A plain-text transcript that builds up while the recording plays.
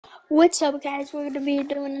What's up, guys? We're gonna be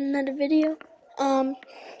doing another video.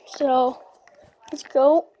 So let's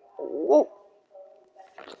go. Whoa.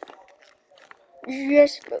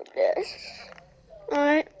 Just go this.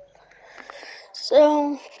 Alright.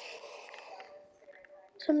 So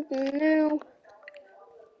something new.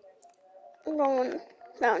 I'm going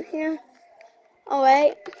down here.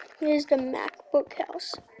 Alright. Here's the MacBook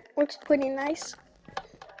house. Looks pretty nice.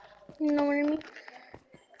 You know what I mean?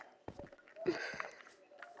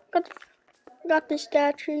 Got the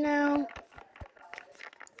statue now.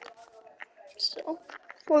 So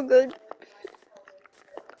we're good.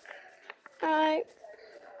 Alright.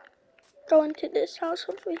 Going to this house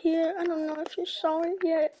over here. I don't know if you saw it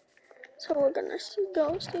yet. So we're gonna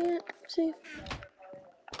go see it. See.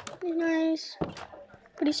 Pretty nice.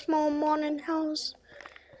 Pretty small modern house.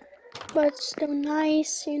 But still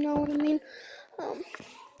nice, you know what I mean?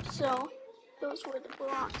 So those were the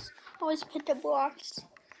blocks. Always put the blocks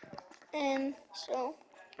in, so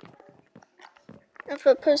if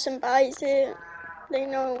a person buys it, they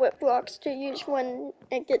know what blocks to use when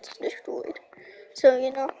it gets destroyed. So,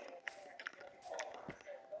 you know.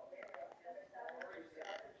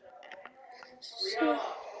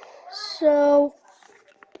 So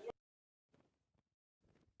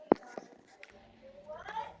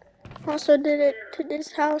also did it to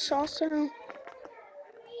this house also.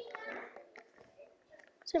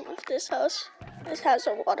 Same with this house. This has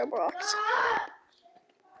a water blocks.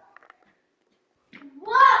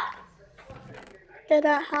 Did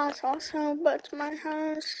that house also, but it's my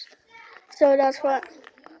house. So that's what.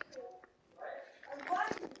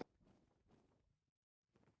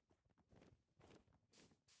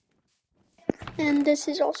 And this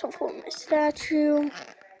is also for my statue.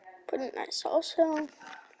 Pretty nice also.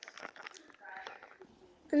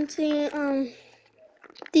 And see,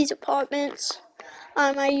 these apartments,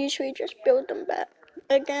 I usually just build them back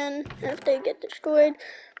again if they get destroyed.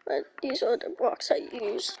 But these are the blocks I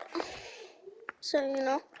use. So, you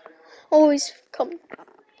know, always come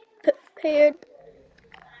prepared.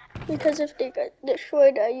 Because if they get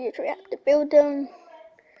destroyed, I usually have to build them.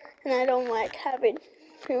 And I don't like having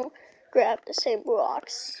to grab the same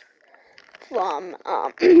blocks from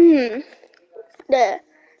the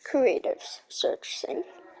creators search thing.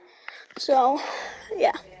 So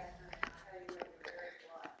yeah,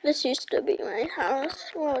 this used to be my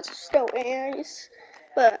house. Well, it's still Aries,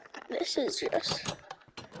 but this is just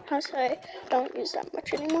house I don't use that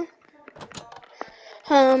much anymore.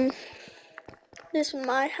 This is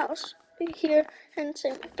my house here, and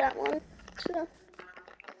same with that one. So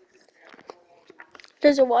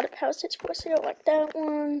there's a water house that's for sale, like that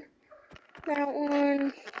one,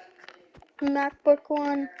 MacBook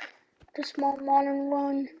one, the small modern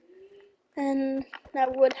one, and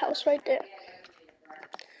that wood house right there.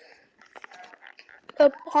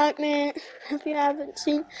 Apartment, if you haven't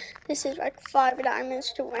seen, this is like 5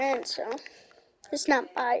 diamonds to rent, so it's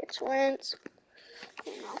not buy, it's rent.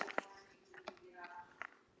 You know.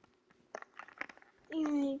 Here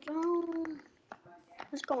we go.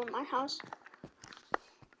 Let's go in my house.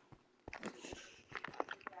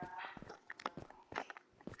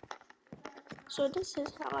 So this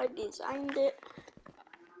is how I designed it.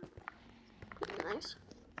 Pretty nice.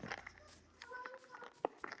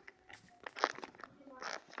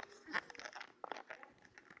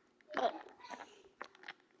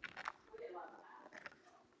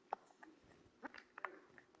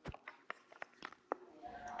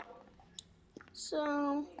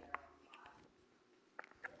 So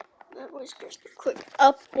that was just a quick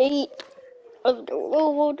update of the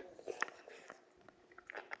world.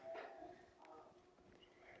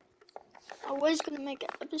 I was gonna make an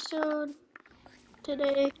episode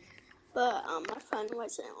today, but my friend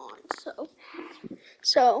wasn't on,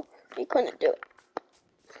 so we couldn't do it.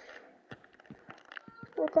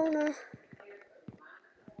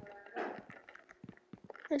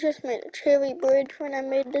 I just made a cherry bridge when I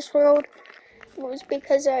made this world. It was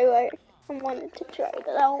because I wanted to try it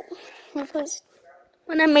out. Because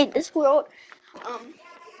when I made this world,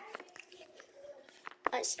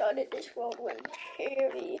 I started this world when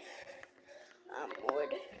cherry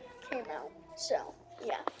wood came out. So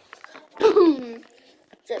yeah,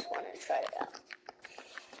 just wanted to try it out.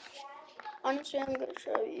 Honestly, I'm gonna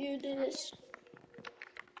show you this.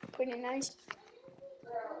 Pretty nice.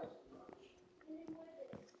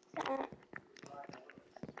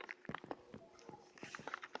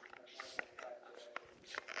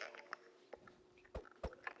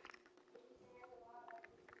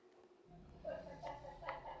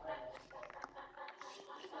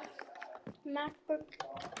 MacBook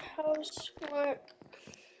housework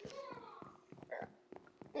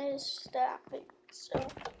is that big, so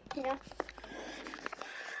Yeah,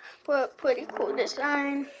 but pretty cool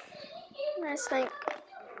design. I think.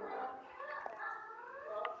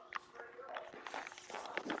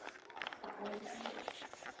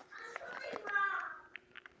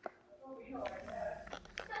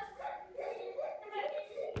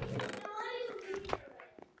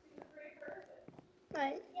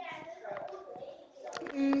 Right.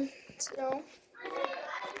 So.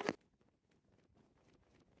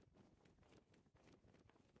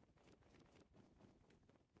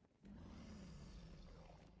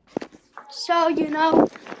 So,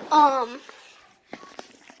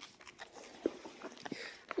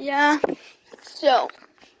 yeah, so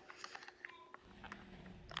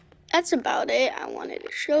that's about it. I wanted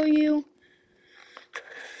to show you.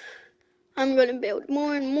 I'm gonna build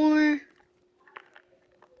more and more.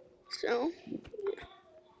 So,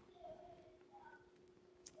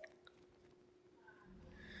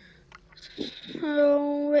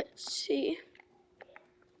 let's see.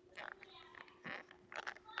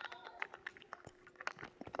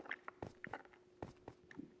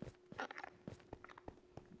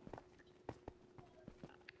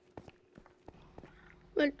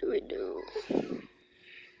 What do we do?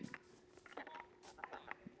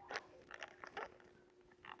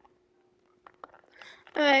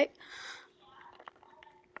 Alright.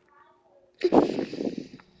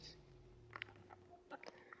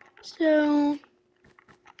 So,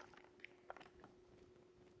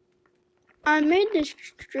 I made this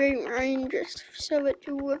straight line just so it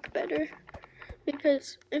would work better.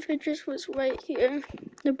 Because if it just was right here,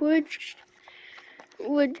 the bridge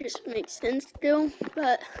would just make sense still,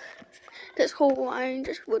 but this whole line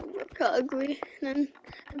just would look ugly. And then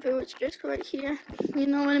if it was just right here, you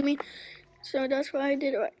know what I mean? So that's why I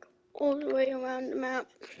did it like all the way around the map.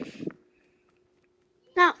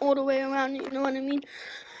 Not all the way around, you know what I mean?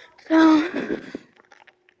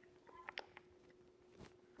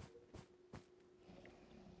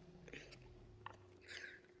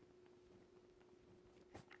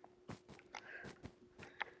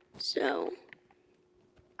 So,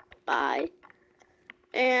 bye,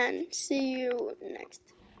 and see you next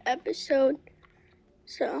episode.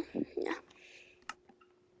 So, yeah.